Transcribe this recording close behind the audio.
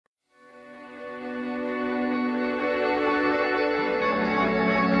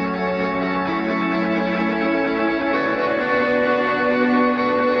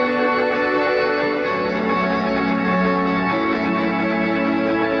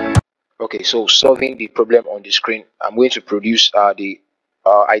Okay, so solving the problem on the screen, I'm going to produce the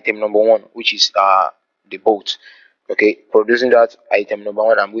item number 1, which is the bolt. Okay, producing that item number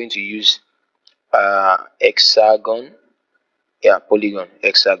 1, I'm going to use hexagon, polygon,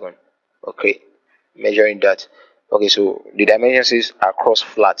 hexagon. Okay, measuring that. Okay, so the dimensions is across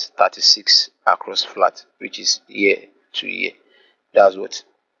flat 36, across flat, which is here to here. That's what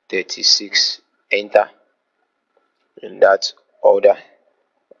 36. Enter in that order.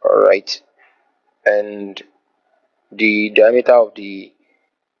 All right, and the diameter of the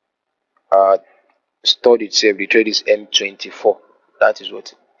stud itself, the thread is M24. That is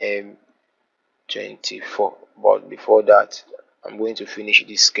what M24. But before that, I'm going to finish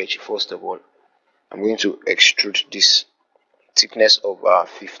this sketch. First of all, I'm going to extrude this thickness of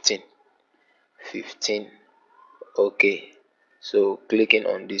 15. Okay, so clicking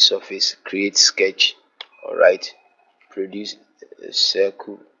on this surface, create sketch. All right, produce a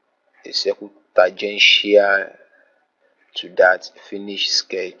circle tangential to that, finish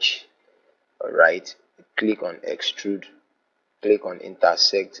sketch. All right, click on extrude, click on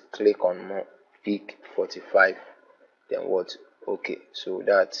intersect, click on more, pick 45, then what? Okay, so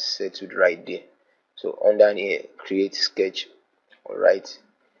that's settled right there. So under here, create sketch. All right,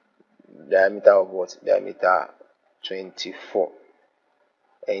 diameter of what? Diameter 24.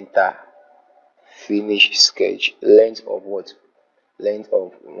 Enter, finish sketch. Length of what? Length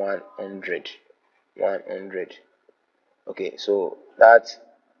of 100. Okay, so that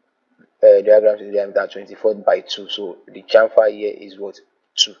diagram is diameter 24 by 2, so the chamfer here is what?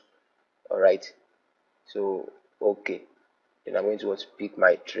 2. All right, so okay, then I'm going to what? Pick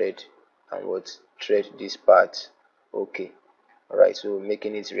my thread and what? Thread this part. Okay, all right, so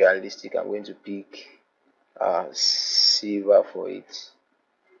making it realistic, I'm going to pick silver for it.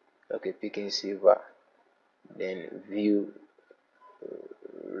 Okay, picking silver, then view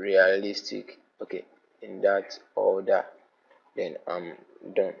realistic. Okay, in that order, then I'm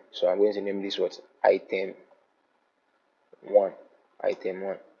done. So I'm going to name this what? Item 1.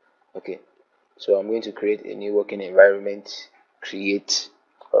 Okay, so I'm going to create a new working environment. Create.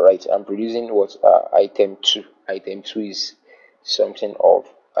 All right, I'm producing what? Item 2. Item 2 is something of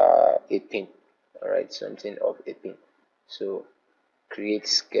a pin. All right, something of a pin. So create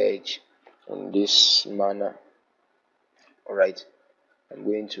sketch in this manner. All right, I'm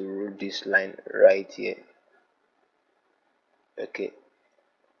going to rule this line right here. Okay,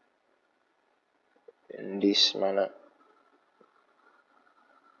 in this manner.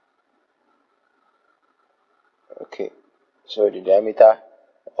 Okay, so the diameter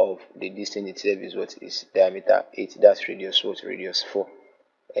of the distance itself is what? Is diameter 8. That's radius what? Radius 4.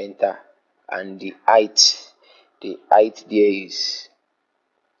 Enter, and the height there is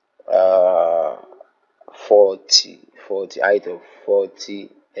 40, height of 40.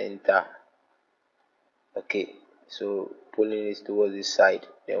 Enter. Okay, so pulling it towards this side,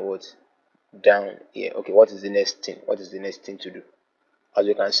 then what? Down here. Okay, what is the next thing? To do? As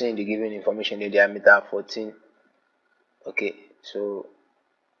you can see in the given information, the diameter 14. Okay, so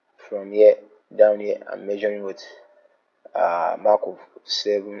from here down here, I'm measuring what? Mark of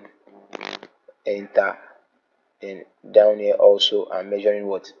 7. Enter. Then down here also, I'm measuring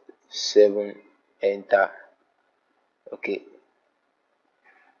what? 7. Enter. Okay,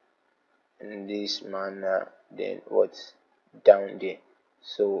 in this manner, then what? Down there.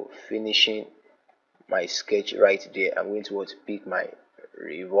 So finishing my sketch right there, I'm going to what? Pick my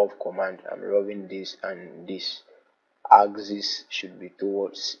revolve command. I'm revolving this, and this axis should be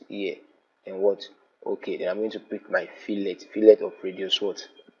towards here. And what? Okay, then I'm going to pick my fillet of radius what?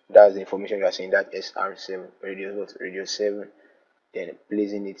 That's the information you are saying, that SR7, radius what? Radius 7. Then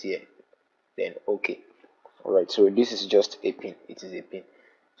placing it here, then okay. All right, so this is just a pin. It is a pin,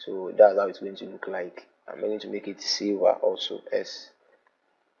 so that's how it's going to look like. I'm going to make it silver also. S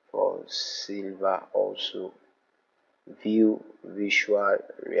for silver also. View visual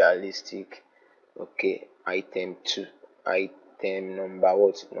realistic. Okay, item 2, item number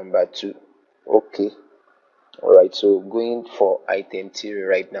what? Number 2. Okay, all right, so going for item 3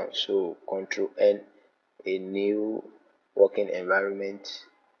 right now. So Control N, a new working environment.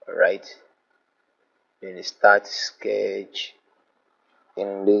 All right, then start sketch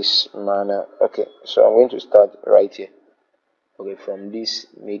in this manner. Okay, so I'm going to start right here. Okay, from this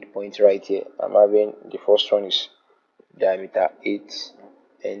midpoint right here, I'm having the first one is diameter 8.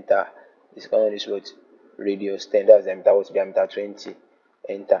 Enter. The second one is what? Radius 10. That's diameter what? Diameter 20.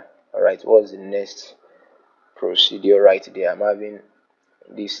 Enter. All right, what's the next procedure right there? I'm having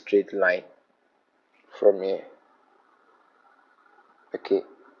this straight line from here. Okay,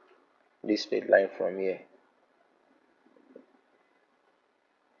 this straight line from here.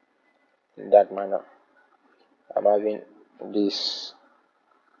 in that manner. I'm having this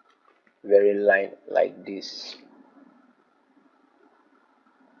very line like this.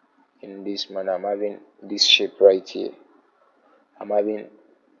 In this manner, I'm having this shape right here. I'm having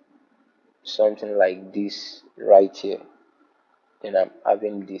something like this right here. Then I'm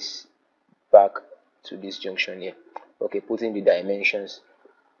having this back to this junction here. Okay, putting the dimensions.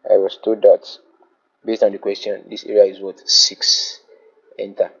 I was told that based on the question, this area is what? 6.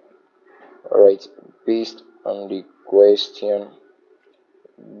 Enter. Alright, based on the question,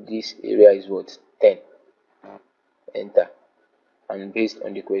 this area is what? 10. Enter. And based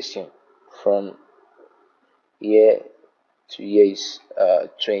on the question, from here to here is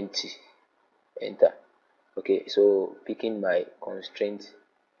 20. Enter. Okay, so picking my constraint,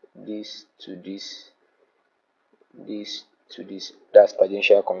 this to this, this to this, that's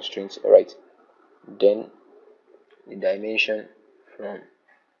tangential constraints. Alright, then the dimension from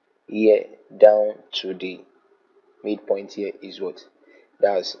here down to the midpoint here is what?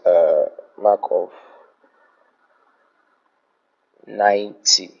 That's mark of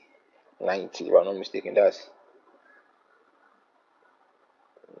 90. If I'm not mistaken, that's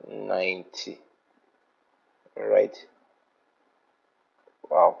 90. Alright,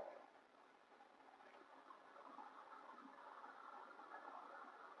 wow.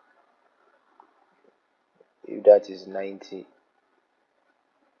 If that is 90,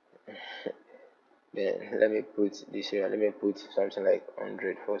 then let me put this here, let me put something like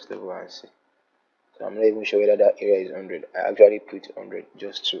 100 first of all and see. So I'm not even sure whether that area is 100. I actually put 100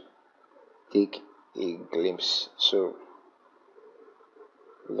 just to take a glimpse. So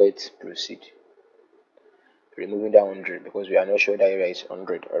let's proceed. Removing that 100 because we are not sure that area is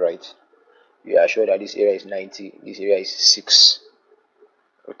 100. Alright, we are sure that this area is 90, this area is 6.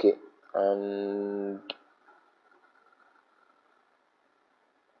 Okay, and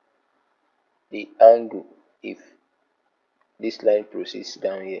the angle, if this line proceeds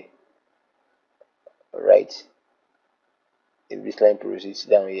down here, alright, if this line proceeds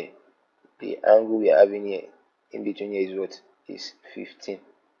down here, the angle we are having here in between here is what? Is 15.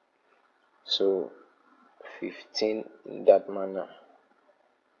 So 15 in that manner.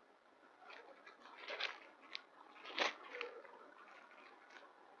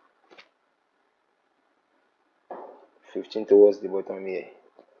 $15 towards the bottom here,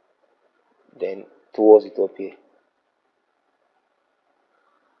 then towards the top here.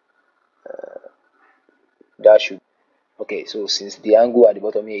 That should, okay, so since the angle at the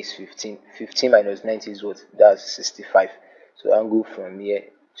bottom here is 15, 15 minus 90 is what? That's 65. So angle from here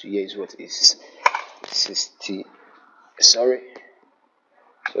to here is what? Is 60. Sorry,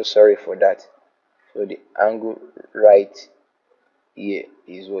 so sorry for that. So the angle right here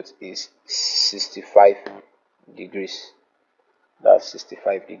is what? Is 65 degrees. That's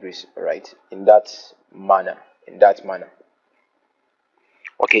 65 degrees, right? In that manner.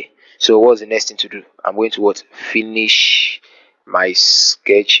 Okay, so what's the next thing to do? I'm going to what? Finish my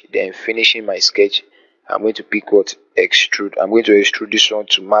sketch. Then finishing my sketch, I'm going to pick what? Extrude. I'm going to extrude this one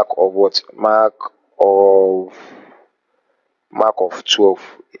to mark of what? Mark of 12.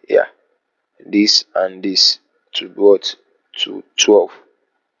 Yeah, this and this to what? To 12.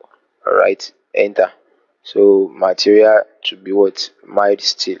 Alright, enter. So material to be what? Mild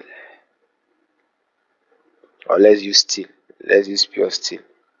steel, or let's use steel. Let's use pure steel.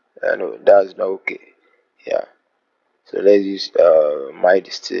 No, that's not okay. Yeah, so let's use mild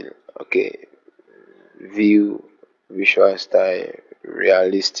steel. Okay, view, visual style,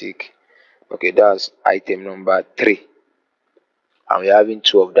 realistic. Okay, that's item number 3, and we're having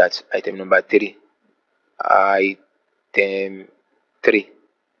 2 of that. Item number 3. Item 3.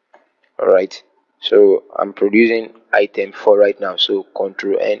 Alright, so I'm producing item 4 right now. So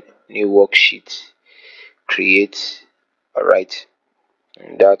Control N, new worksheet, create. Alright,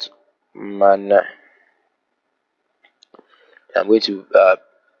 in that manner, I'm going to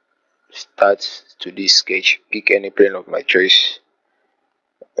start to this sketch. Pick any plane of my choice.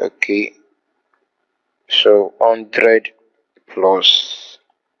 Okay, so 100 plus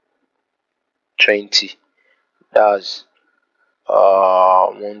 20, that's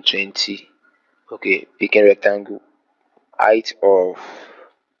 120. Okay, picking rectangle, height of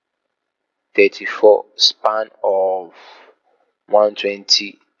 34, span of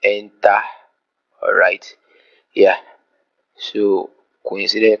 120. Enter. Alright, yeah, so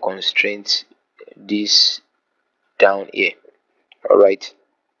coincident constraint this down here. Alright,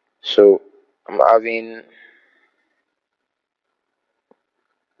 so I'm having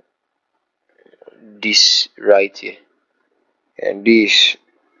this right here, and this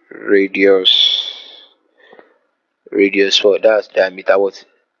radius 4, that's diameter what?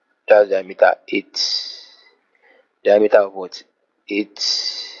 that's diameter 8. Diameter of what?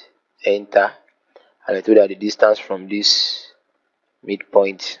 8. Enter. And I told that the distance from this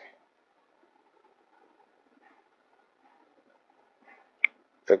midpoint,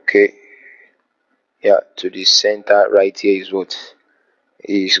 okay, yeah, to the center right here is what?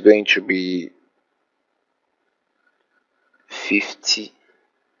 Is going to be 50.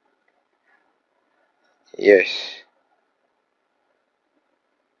 Yes.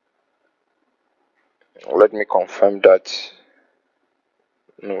 Let me confirm that.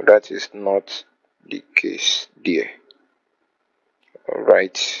 No, that is not the case there.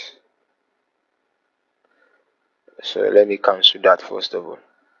 Alright. So let me cancel that first of all.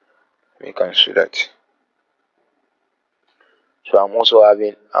 Let me cancel that. So I'm also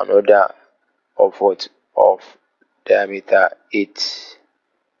having another of what? Of diameter 8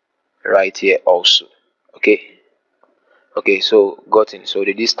 right here also. Okay. Okay, so gotten. So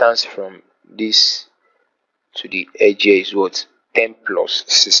the distance from this to the edge here is what? 10 plus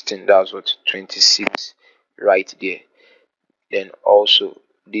 16. That's what? 26 right there. Then also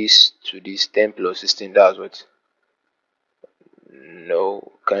this to this 10 plus 16. That's what?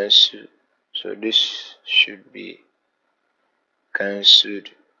 No, cancel. So this should be cancelled.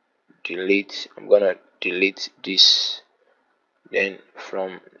 Delete. I'm gonna delete this. Then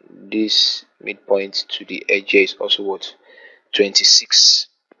from this midpoint to the edge is also what? 26.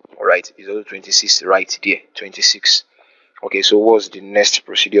 Alright, it's also 26 right there. 26. Okay, so what's the next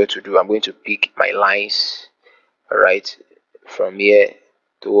procedure to do? I'm going to pick my lines. Alright, from here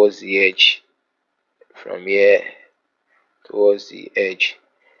towards the edge. From here towards the edge.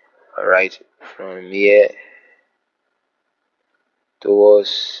 Alright, from here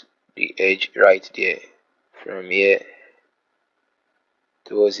towards the edge right there. From here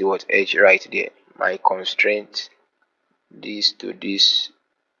towards the what edge right there. My constraint, this to this,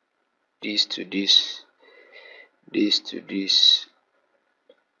 this to this, this to this,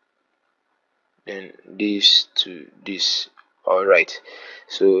 then this to this. Alright,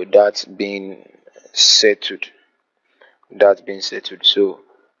 so that's been settled. That's been settled. So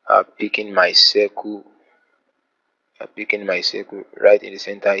I'm picking my circle. I'm picking my circle right in the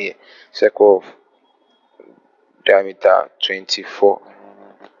center here. Circle of diameter 24.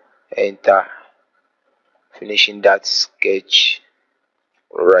 Enter. Finishing that sketch.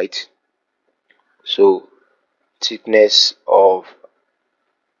 Alright. So thickness of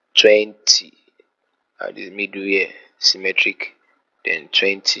 20 at the middle here, symmetric, then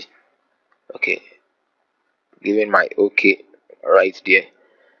 20. Okay, giving my okay right there.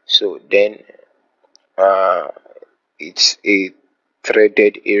 So then it's a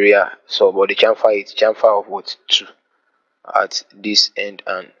threaded area. So but the chamfer is chamfer of what? 2 at this end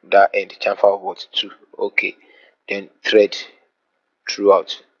and that end, chamfer of what? 2. Okay, then thread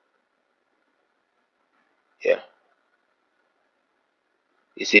throughout. Yeah,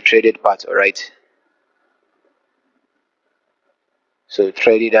 it's a threaded part. Alright, so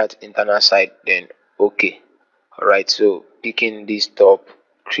threaded that internal side, then okay. Alright, so picking this top,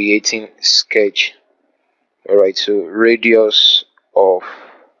 creating sketch. Alright, so radius of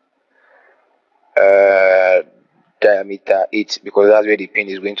diameter 8, because that's where the pin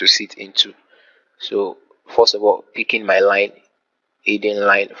is going to sit into. So first of all, picking my line, hidden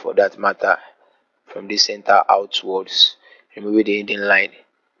line for that matter, from the center outwards, removing the hidden line,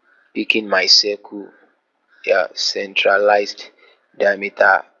 picking my circle, yeah, centralized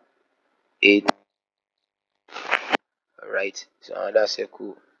diameter 8. Alright, so another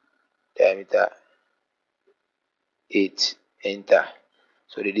circle, diameter 8. Enter.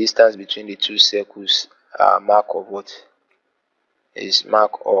 So the distance between the two circles are mark of what? Is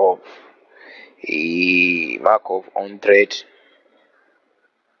mark of 100.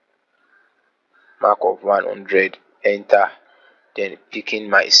 Mark of 100. Enter. Then picking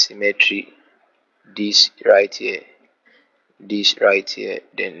my symmetry, this right here, this right here,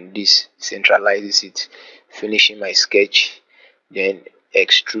 then this centralizes it. Finishing my sketch, then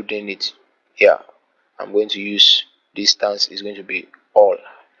extruding it. Yeah, I'm going to use distance is going to be all.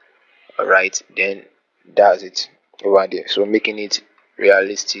 Alright, then that's it over there. So making it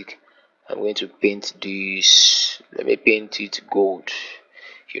realistic, I'm going to paint this. Let me paint it gold,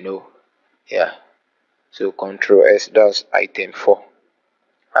 yeah. So Control S, that's item 4.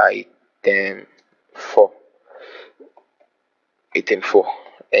 Item 4. Item 4.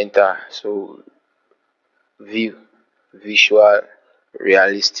 Enter. So visual,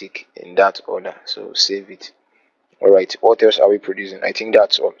 realistic, in that order. So save it. Alright, what else are we producing? I think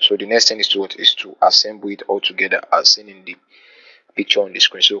that's all. So the next thing is to what? Is to assemble it all together as seen in the picture on the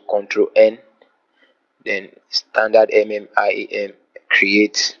screen. So Control N, then standard MMIAM,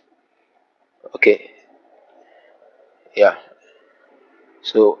 create. Okay, yeah.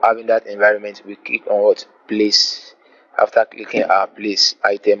 So having that environment, we click on what? Place. After clicking our place,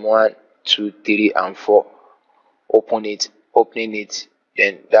 item 1, 2, 3, and 4. Opening it,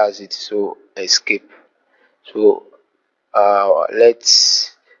 then that's it. So escape. So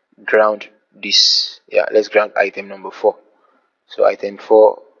let's ground this. Yeah, let's ground item number 4. So item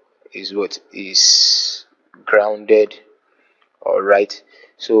 4 is what is grounded. All right,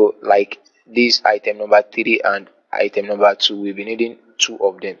 so like this item number 3 and item number 2, we'll be needing 2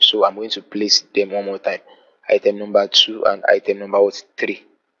 of them, so I'm going to place them one more time. Item number 2 and item number 3,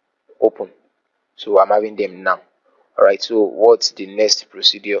 open. So I'm having them now. All right, so what's the next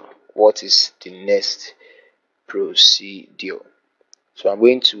procedure? What is the next procedure? So I'm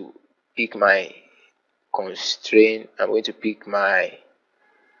going to pick my constraint. I'm going to pick my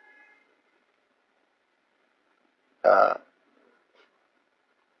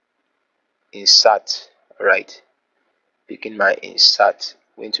insert. Right, picking my insert.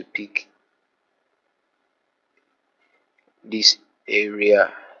 I'm going to pick this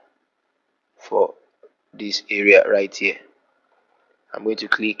area. For this area right here, I'm going to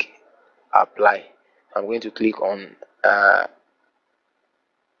click apply. I'm going to click on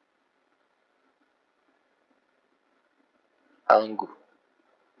angle.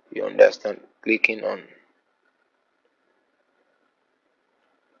 You understand? Clicking on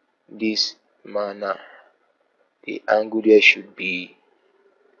this manner, the angle there should be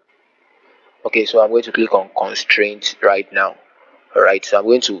okay. So I'm going to click on constraint right now. All right, so I'm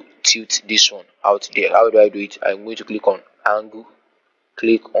going to tilt this one out there. How do I do it? I'm going to click on angle,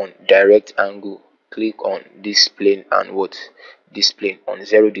 click on direct angle, click on this plane, and what? This plane on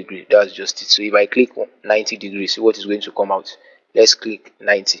 0 degree. That's just it. So if I click on 90 degrees, see what is going to come out. Let's click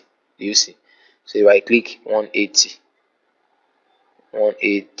 90. Do you see? So if I click 180,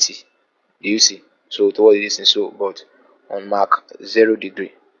 do you see? So towards this, so but on mark 0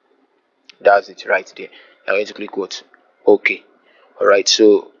 degree, that's it right there. I'm going to click what? Okay. All right,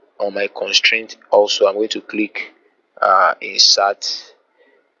 so on my constraint also, I'm going to click insert.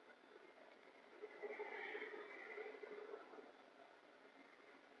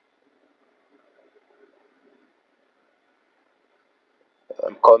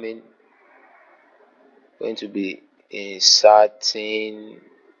 I'm going to be inserting.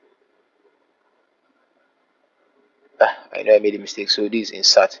 I know I made a mistake. So this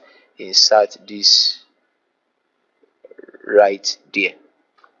insert this right there.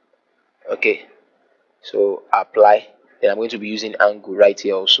 Okay, so apply. Then I'm going to be using angle right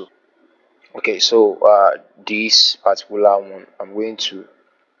here also. Okay, so this particular one, I'm going to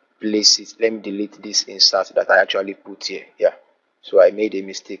place it. Let me delete this insert that I actually put here. Yeah, so I made a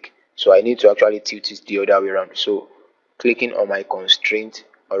mistake. So I need to actually tilt it the other way around. So clicking on my constraint.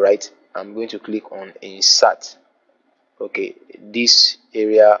 All right, I'm going to click on insert. Okay, this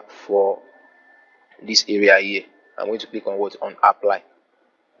area, for this area here, I'm going to click on what? On apply.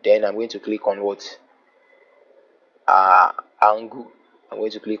 Then I'm going to click on what? Angle. I'm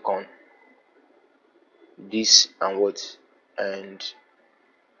going to click on this and what? And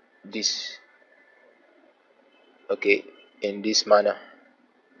this. Okay, in this manner.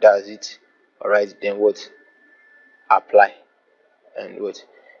 That's it. Alright, then what? Apply. And what?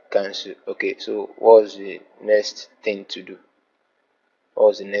 Cancel. Okay, so what's the next thing to do?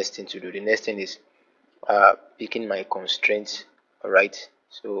 What's the next thing to do? The next thing is picking my constraints. Alright,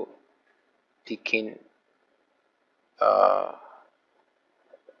 so picking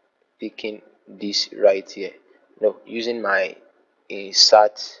this right here. No, using my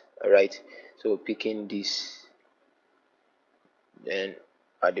insert. Alright, so picking this, then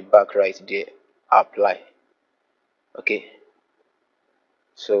at the back right there, apply. Okay,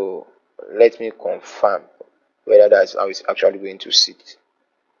 so let me confirm whether that's how it's actually going to sit.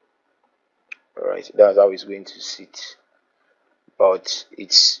 Alright, that's how it's going to sit, but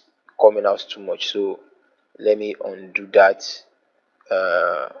it's coming out too much, so let me undo that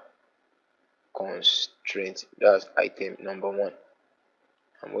constraint. That's item number 1.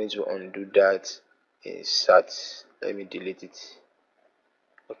 I'm going to undo that insert. Let me delete it.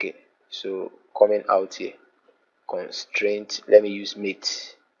 Okay, so coming out here, constraint. Let me use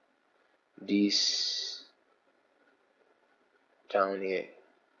mate. This down here,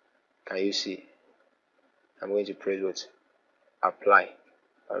 can you see? I'm going to press what? Apply.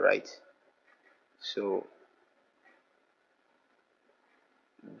 Alright, so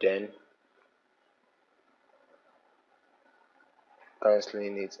then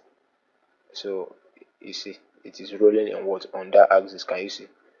cancelling it. So you see it is rolling on what? On that axis. Can you see?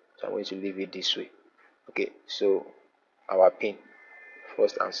 So I'm going to leave it this way. Okay, so our pin,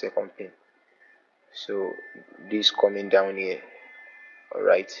 first and second pin, So this coming down here, all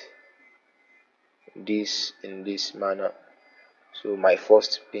right, this in this manner. So my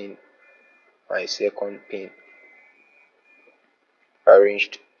first pin, my second pin,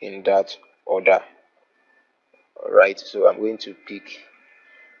 arranged in that order. All right, so I'm going to pick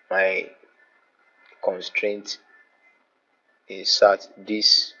my constraint, insert,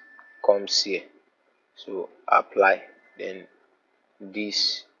 this comes here, so apply, then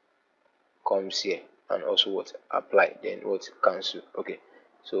this comes here, and also what, apply, then what, cancel. Okay,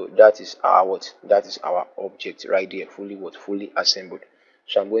 so that is our what, that is our object right there, fully what, fully assembled.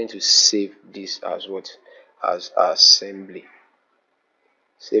 So I'm going to save this as what, as assembly.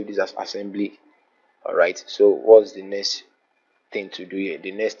 Save this as assembly. All right, so what's the next thing to do here?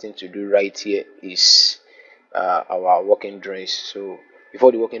 The next thing to do right here is our working drawings. So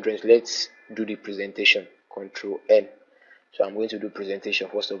before the working drawings, let's do the presentation. Control N. So I'm going to do presentation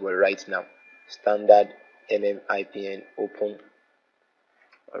first of all right now. Standard MMIPN open.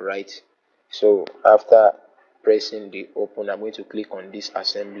 All right, so after pressing the open, I'm going to click on this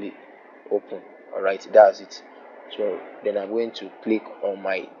assembly open. All right, that's it. So then I'm going to click on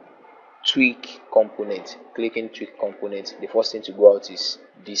my tweak component. Clicking tweak component, the first thing to go out is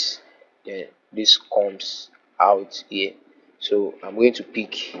this, then this comes out here. So I'm going to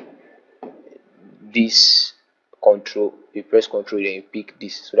pick this control, you press control, then you pick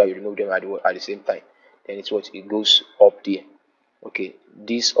this, so that you remove them at the same time. Then it's what, it goes up there. Okay,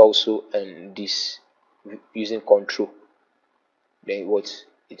 this also, and this, using control, then what,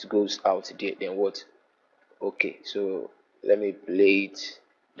 it goes out there, then what. Okay, so let me play it.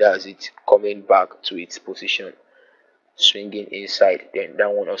 That's it, coming back to its position, swinging inside, then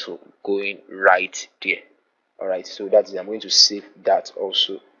that one also going right there. All right, so that's it. I'm going to save that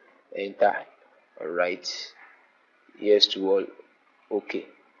also, enter. All right, yes to all. Okay,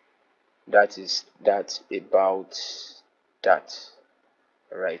 that is that about that.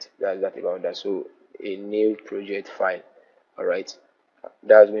 All right, that's that about that. So a new project file. All right,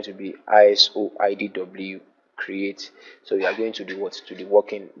 that's going to be ISO create. So you are going to do what, to the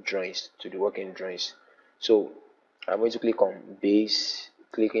working drawings, So I'm going to click on base,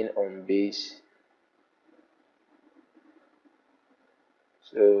 clicking on base.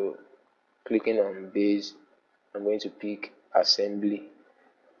 So clicking on base, I'm going to pick assembly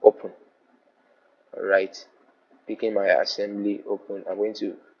open. All right, picking my assembly open, I'm going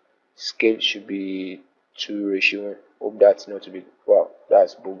to, scale should be 2:1. Hope that's not to be, wow,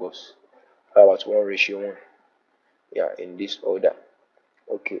 that's bogus. How about 1:1? Yeah, in this order.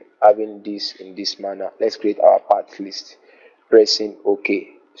 Okay, having this in this manner, let's create our part list. Pressing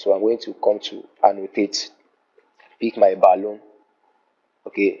OK. So I'm going to come to annotate, pick my balloon.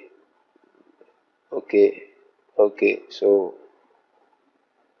 Okay, so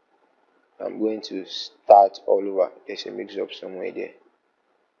I'm going to start all over. There's a mix up somewhere there.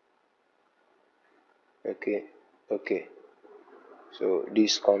 Okay, so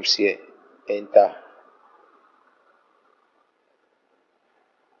this comes here, enter.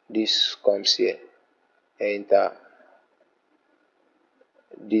 This comes here, enter.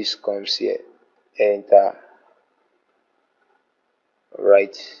 This comes here, enter.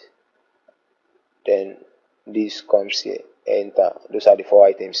 Right, then this comes here, enter. Those are the 4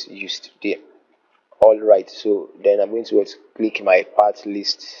 items used there. All right, so then I'm going to click my part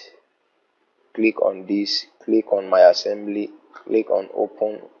list, click on this, click on my assembly, click on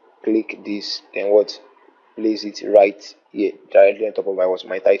open, click this, then what, place it right here, directly on top of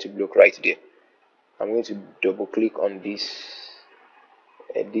my title block right there. I'm going to double click on this,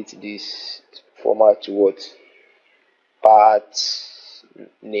 edit this, format to what, part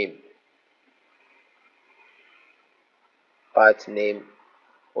name,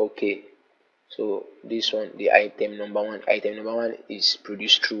 okay. So this one, the item number one is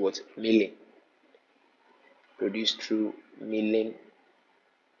produced through what, milling,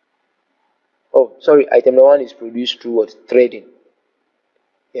 oh sorry, item number one is produced through what, threading.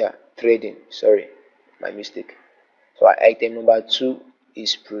 Yeah, threading, sorry, my mistake. So item number 2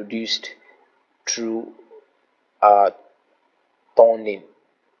 is produced through turning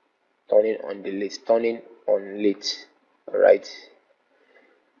on the lathe, all right.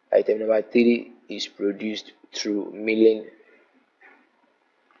 Item number 3 is produced through milling,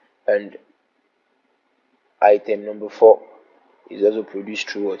 and item number 4 is also produced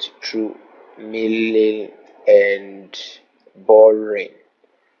through what, through milling and boring.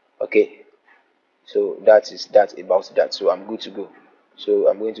 Okay, so that's about that. So I'm good to go. So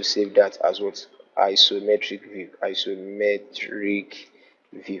I'm going to save that as what, isometric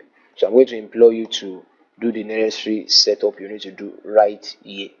view. So I'm going to implore you to do the necessary setup you need to do right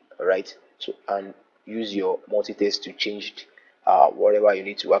here. All right, So, and use your multi-text to change whatever you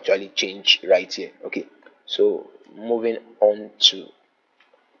need to actually change right here. Okay, so moving on to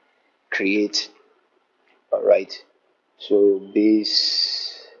create. All right, so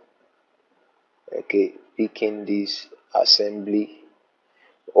base. Okay, picking this assembly,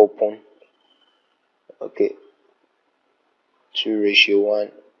 open. Okay,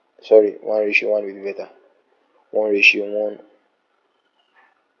 2:1. Sorry, 1:1 will be better. 1:1.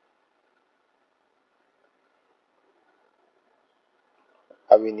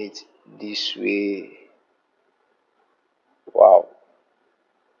 Having it this way. Wow.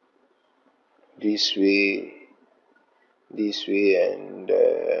 This way, and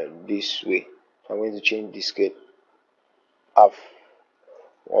this way. So I'm going to change the scale half.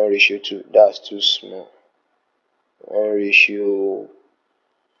 1:2. That's too small. 1:0.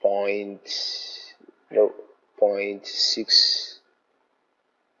 Point. No. 0.6.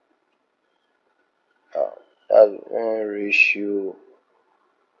 That's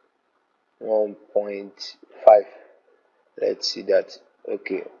 1:1.5. Let's see that.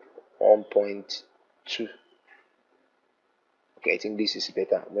 Okay, 1.2. Okay, I think this is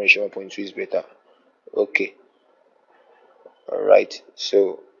better. 1:1.2 is better. Okay, all right.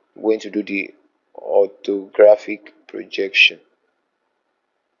 So I'm going to do the orthographic projection.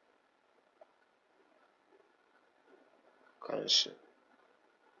 Cancel.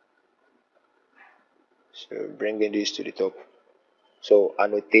 So bringing this to the top. So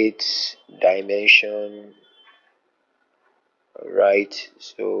annotate dimension. Right.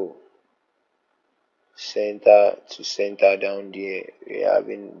 So center to center down there, we're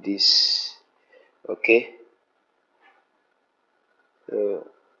having this. Okay. So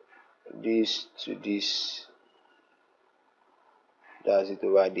this to this. That's it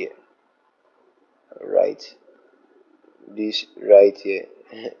over there. Right. This right here.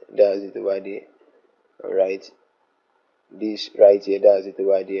 That's it over there. Alright, this right here, that's it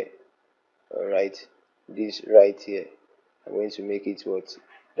over there. Alright, this right here, I'm going to make it what?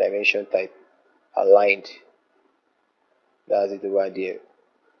 Dimension type aligned. That's it over there.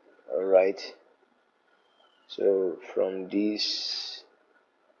 Alright, so from this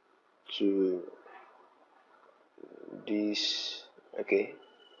to this, okay,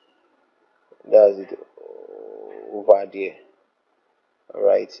 that's it over there.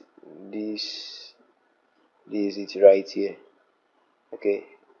 Alright, this is it right here. Okay,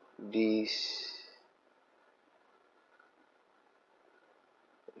 this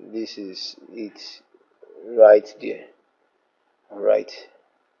is it right there. Alright,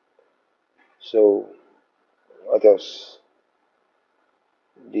 so what else?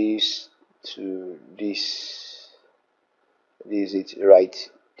 This to this is it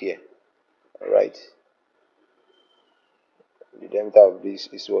right there. Alright, the diameter of this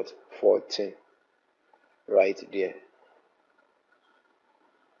is what? 14 right there.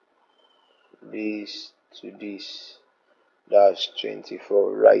 This to this, that's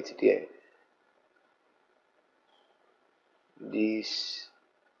 24 right there. This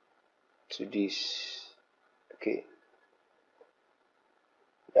to this, okay,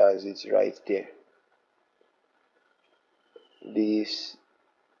 that's it right there. This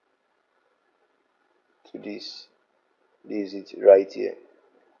to this is it right here.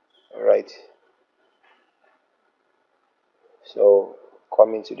 Alright, so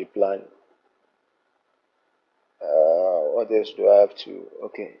coming to the plan, what else do I have to?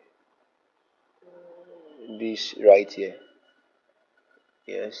 Okay, this right here.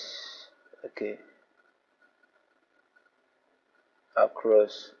 Yes, okay,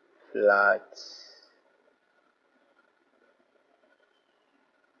 across flat.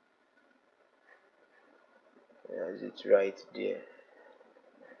 Yes, it's right there.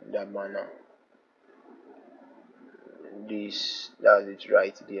 That manner. That's it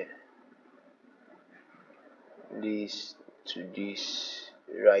right there. This to this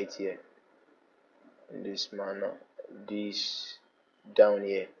right here. In this manner. This down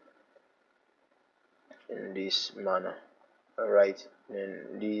here. In this manner. Alright.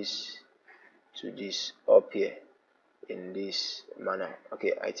 Then this to this up here. In this manner.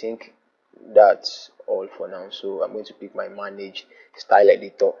 Okay, I think that's all for now. So I'm going to pick my manage style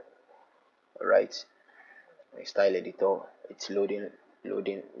editor. Alright, my style editor, it's loading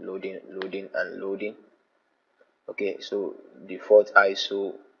and loading. Okay, so default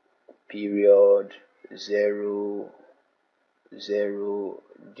ISO period 0 0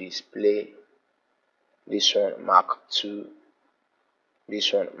 display. This one Mark 2,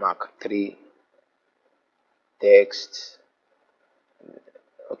 this one Mark 3, text.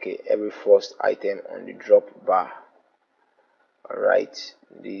 Okay, every first item on the drop bar. Alright,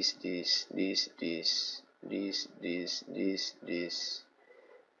 this,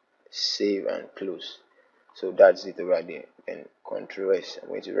 save and close. So that's it over there. And Control S. I'm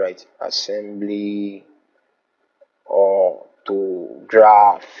going to write assembly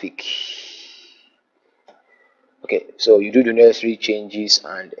orthographic. Okay, so you do the necessary changes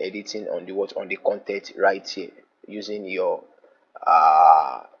and editing on the content right here using your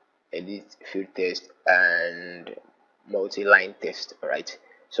edit field test and multi-line test. All right,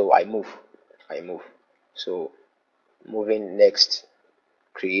 so I move. So moving next,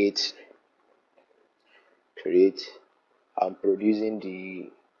 create. I'm producing the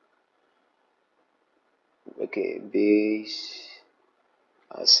base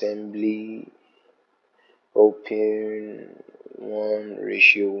assembly open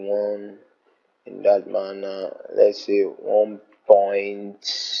 1:1 in that manner. Let's say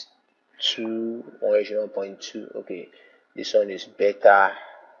 1.2, 1:1.2. Okay, this one is better,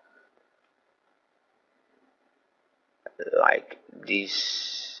 like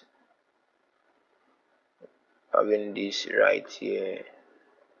this, having this right here,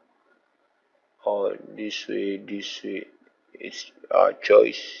 or this way, it's our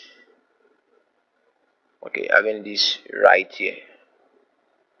choice. Okay, having this right here.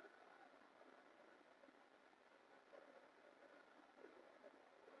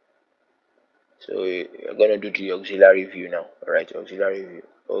 So you're gonna do the auxiliary view now. Alright, auxiliary view.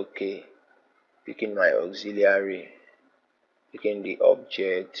 Okay, picking my auxiliary, picking the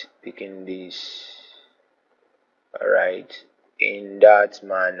object, picking this. Alright, in that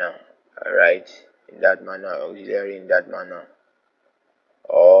manner. Alright, in that manner, auxiliary in that manner.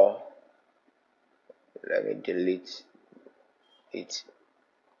 Or let me delete it.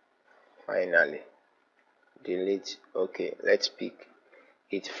 Finally, delete. Okay, let's pick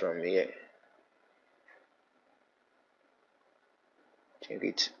it from here. Think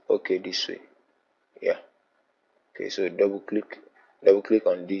it's okay this way. Yeah. Okay, so double click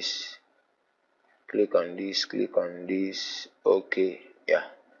on this, click on this. Okay, yeah,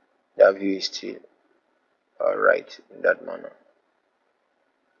 that view is still alright in that manner.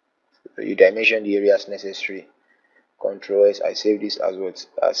 So you dimension the areas necessary. Control S. I save this as what?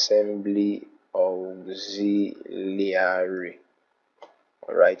 Assembly auxiliary.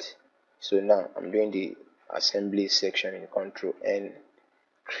 Alright, so now I'm doing the assembly section in Control N.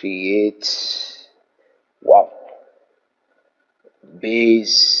 Create. Wow,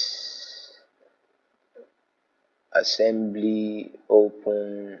 base assembly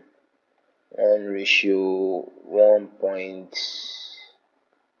open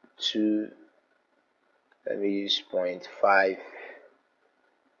 1:1.2. Let me use 0.5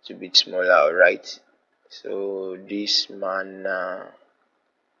 to be smaller. Alright, so this manner,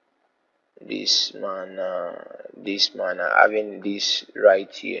 having this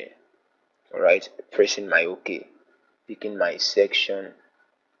right here. Alright, pressing my OK, picking my section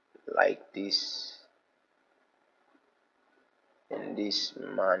like this, in this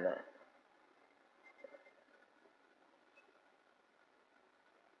manner.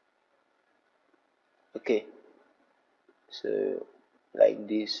 Okay, so like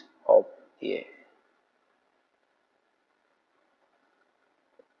this up here.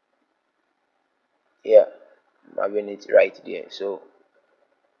 Yeah, I'm having it right there. So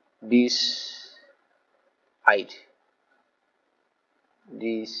this height,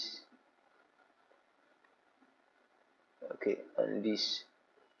 this, okay, and this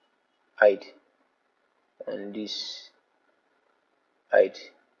height, and this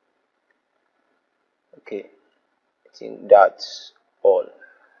height. Okay, I think that's all.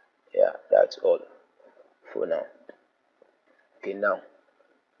 Yeah, that's all for now. Okay, now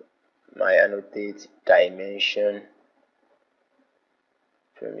my annotate dimension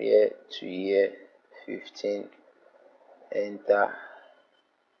from here to here, 15. Enter.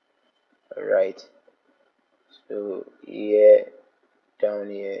 Alright, so here, down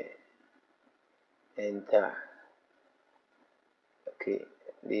here, enter. Okay,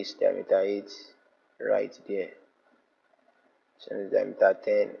 this diameter 8 right there, so diameter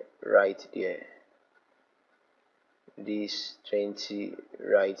 10 right there, this 20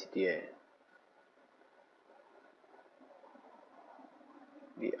 right there,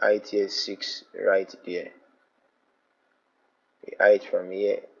 the height here 6 right there, the height from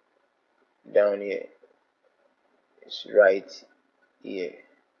here down here is right here.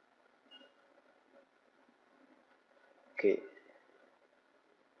 Okay,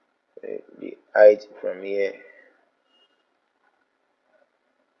 the height from here,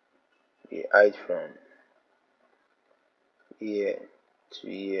 the height from here to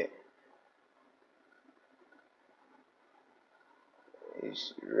here,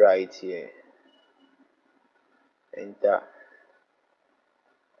 is right here, enter.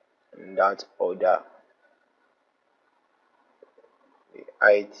 In that order, the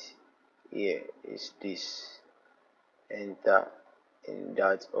height here is this, enter. In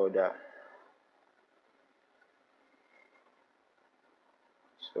that order,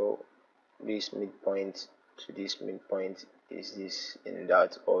 so this midpoint to this midpoint is this, in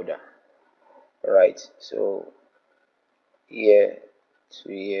that order. Right, so here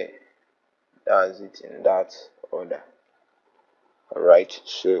to here, that's it, in that order. Alright,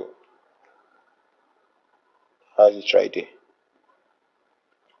 so that's it right there.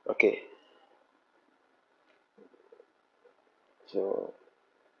 Okay, so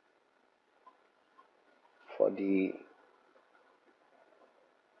for the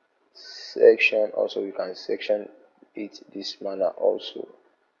section also, you can section it this manner also,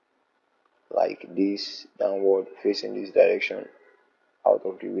 like this, downward facing this direction, out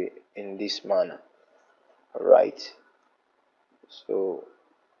of the way, in this manner. Alright, so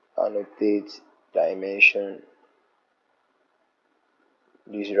annotate dimension,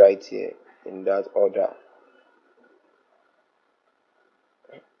 this right here, in that order.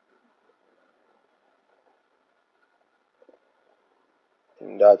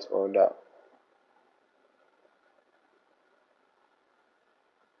 In that order,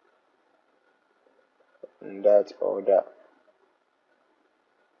 in that order,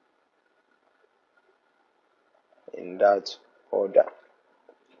 in that order.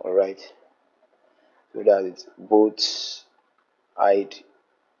 Alright, so that it's both height,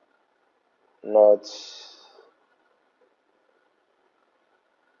 not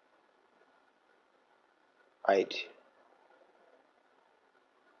height,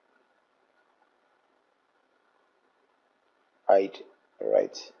 height.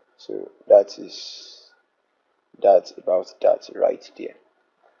 Right, so that is that, about that right there.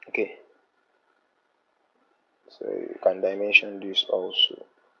 Okay, so you can dimension this also,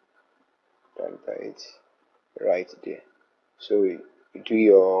 enter it right there. So you do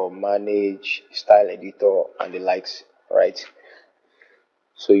your manage style editor and the likes. Right,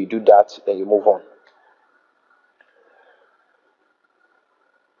 so you do that, then you move on.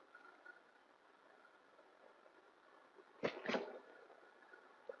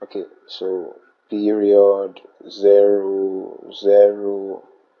 Okay, so period 00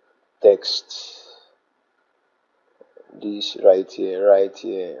 text, this right here, right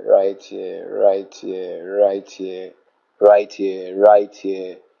here, right here, right here, right here, right here, right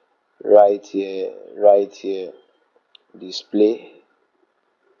here, right here, right here, display,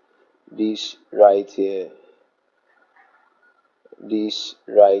 this right here, this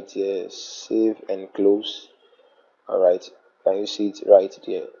right here, save and close. Alright, can you see it right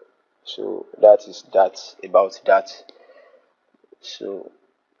there? So that is that, about that. So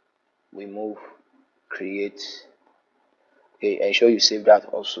we move, create. Okay, ensure you save that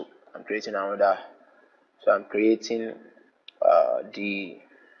also. I'm creating another, so I'm creating the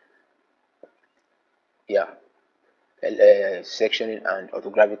sectioning and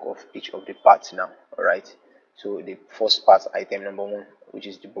orthographic of each of the parts now. Alright, so the first part, item number 1, which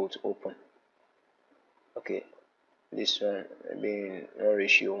is the bolt open. Okay, this one being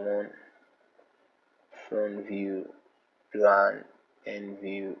 1:1, front view, plan, end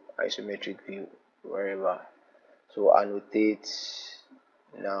view, isometric view, wherever. So annotate.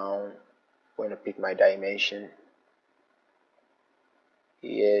 Now I'm going to pick my dimension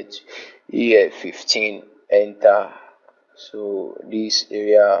here, here 15, enter. So this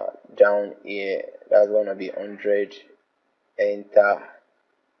area down here, that's gonna be 100, enter.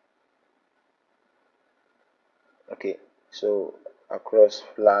 Okay, so across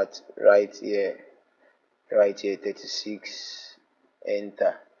flat right here 36,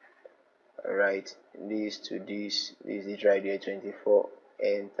 enter. Alright, this to this is right here 24,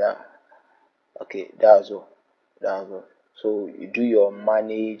 enter. Okay, that's all. So you do your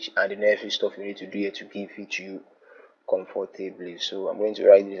manage and the necessary stuff you need to do here to give it to you comfortably. So I'm going to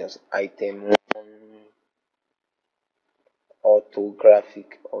write this as item 1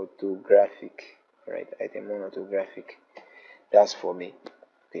 orthographic. Right, item 1 orthographic. That's for me.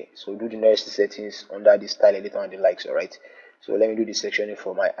 Okay, so do the necessary settings under the style editor and the likes. Alright, so let me do the sectioning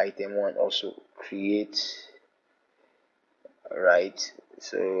for my item 1 also. Create. Alright,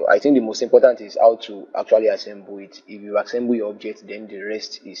 so I think the most important is how to actually assemble it. If you assemble your object, then the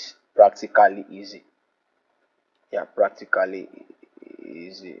rest is practically easy. Yeah, practically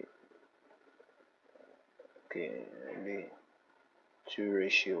easy. Okay, maybe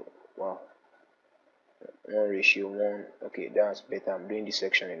 2:1. Wow, 1:1. Okay, that's better. I'm doing the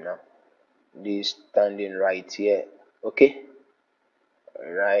sectioning now. This standing right here. Okay,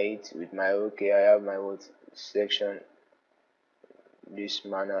 right with my okay. I have my what section this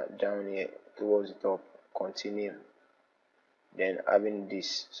manner down here towards the top, continue, then having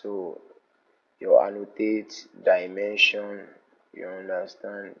this. So you annotate dimension, you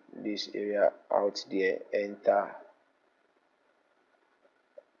understand this area out there, enter,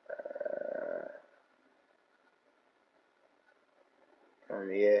 from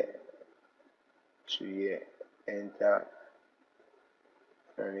here to here, enter,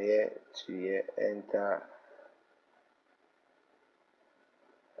 from here to here, enter,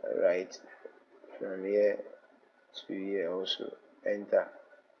 right, from here to here also, enter.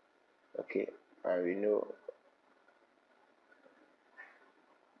 Okay, and we know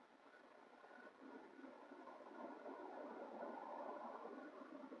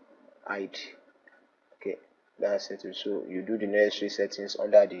height. Okay, that's it. So you do the necessary settings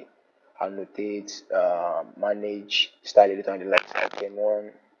under the annotate, manage, style editor, and the like. Item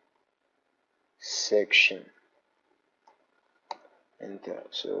 1 section, enter.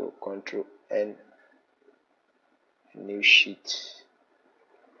 So Control N, new sheet,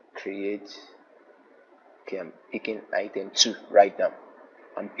 create. Okay, I'm picking item 2 right now.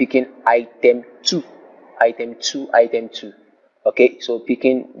 I'm picking item 2, item 2, item 2. Okay, so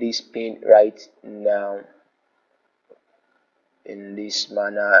picking this pin right now in this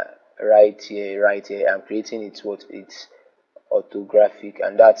manner, right here, right here. I'm creating it what it's orthographic,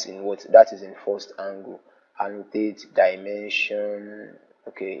 and that's in what that is in first angle. Annotate dimension.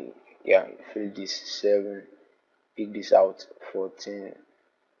 Okay, yeah, fill this 7, pick this out 14.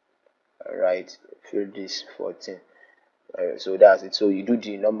 Right, fill this 14. So that's it. So you do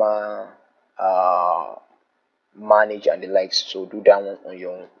the normal manage and the likes. So do that one on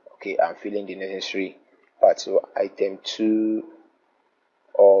your own. Okay, I'm filling the necessary part. So item 2,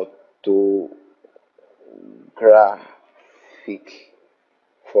 orthographic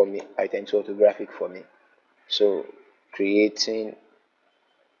for me. Item 2, orthographic for me. So creating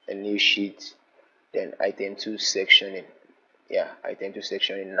a new sheet, then item 2 sectioning. Yeah, item 2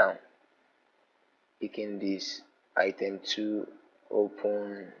 sectioning now. Picking this item 2,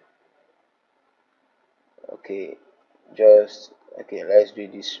 open. Okay, just okay, let's do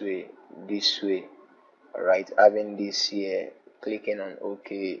it this way. All right, having this here, clicking on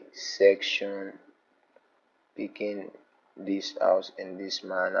OK section, picking this house in this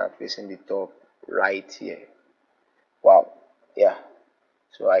manner, facing the top right here. Wow, yeah,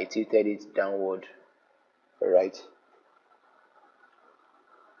 so I tilted it downward. All right,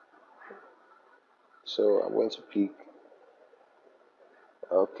 so I'm going to pick,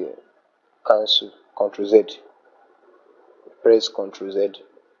 okay, cancel, Ctrl Z, press Ctrl Z,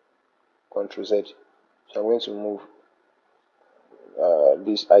 Ctrl Z. So I'm going to move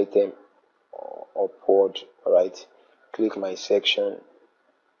this item upward. All right, click my section.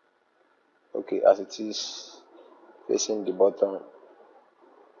 Okay, as it is facing the bottom,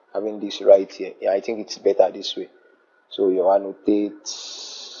 having this right here. Yeah, I think it's better this way. So you annotate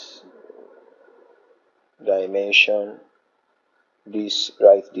dimension, this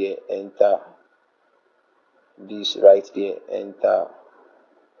right there, enter, this right there, enter.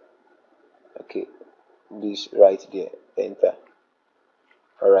 Okay, this right there, enter.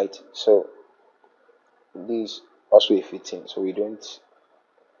 All right, so this also a fitting, so we don't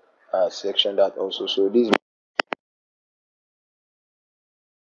section that also. So this